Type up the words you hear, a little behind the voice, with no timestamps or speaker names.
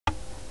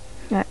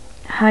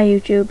Hi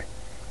YouTube.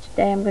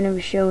 Today I'm going to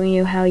be showing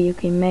you how you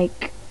can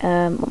make,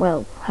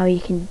 how you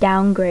can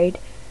downgrade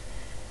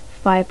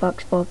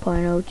Firefox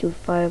 4.0 to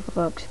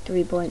Firefox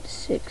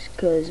 3.6,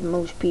 because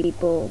most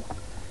people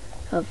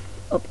have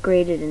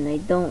upgraded and they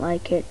don't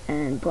like it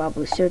and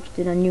probably searched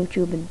it on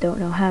YouTube and don't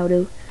know how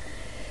to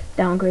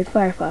downgrade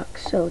Firefox.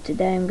 So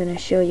today I'm going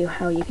to show you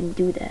how you can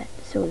do that.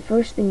 So the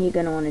first thing you're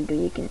going to want to do,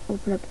 you can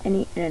open up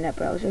any internet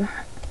browser.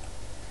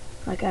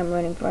 Like I'm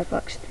running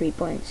Firefox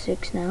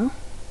 3.6 now,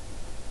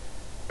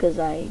 because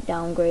I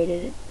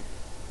downgraded it.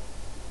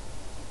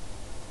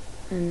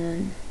 And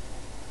then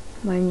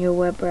when your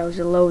web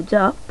browser loads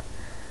up,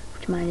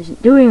 which mine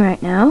isn't doing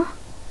right now,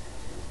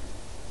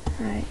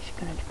 alright, just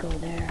gonna have to go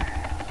there.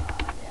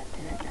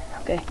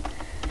 Okay,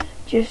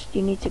 you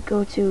need to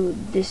go to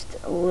this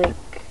link.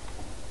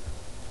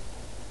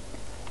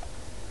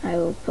 I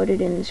will put it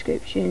in the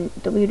description,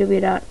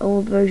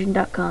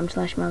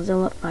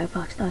 www.oldversion.com/mozilla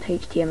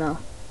firefox.html.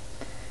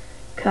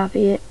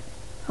 Copy it,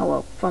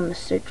 from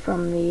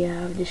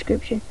the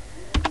description,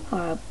 or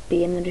I'll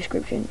be in the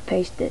description.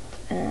 Paste it,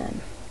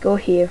 go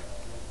here.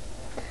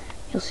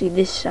 You'll see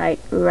this site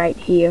right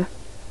here,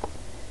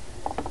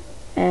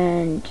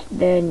 and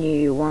then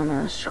you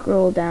wanna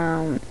scroll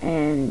down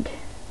and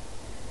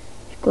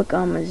click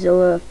on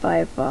Mozilla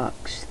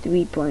Firefox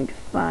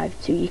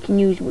 3.52. You can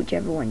use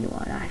whichever one you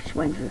want. I just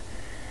went for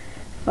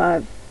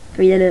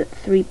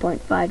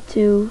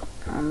 3.52.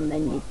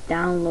 Then you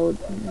download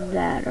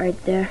that right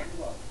there.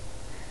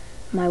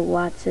 My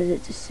Watt says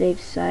it's a safe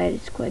site.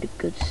 It's quite a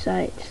good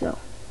site. So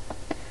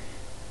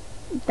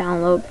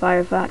download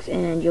Firefox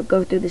and you'll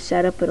go through the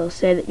setup. It'll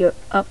say that you're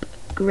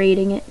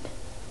upgrading it,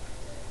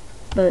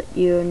 but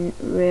you're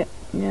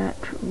not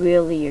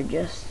really. You're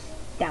just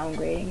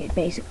downgrading it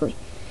basically.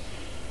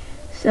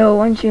 So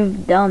once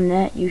you've done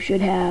that, you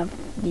should have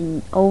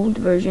the old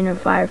version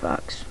of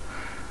Firefox.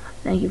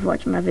 Thank you for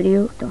watching my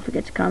video. Don't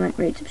forget to comment,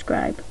 rate,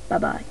 subscribe. Bye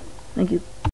bye. Thank you.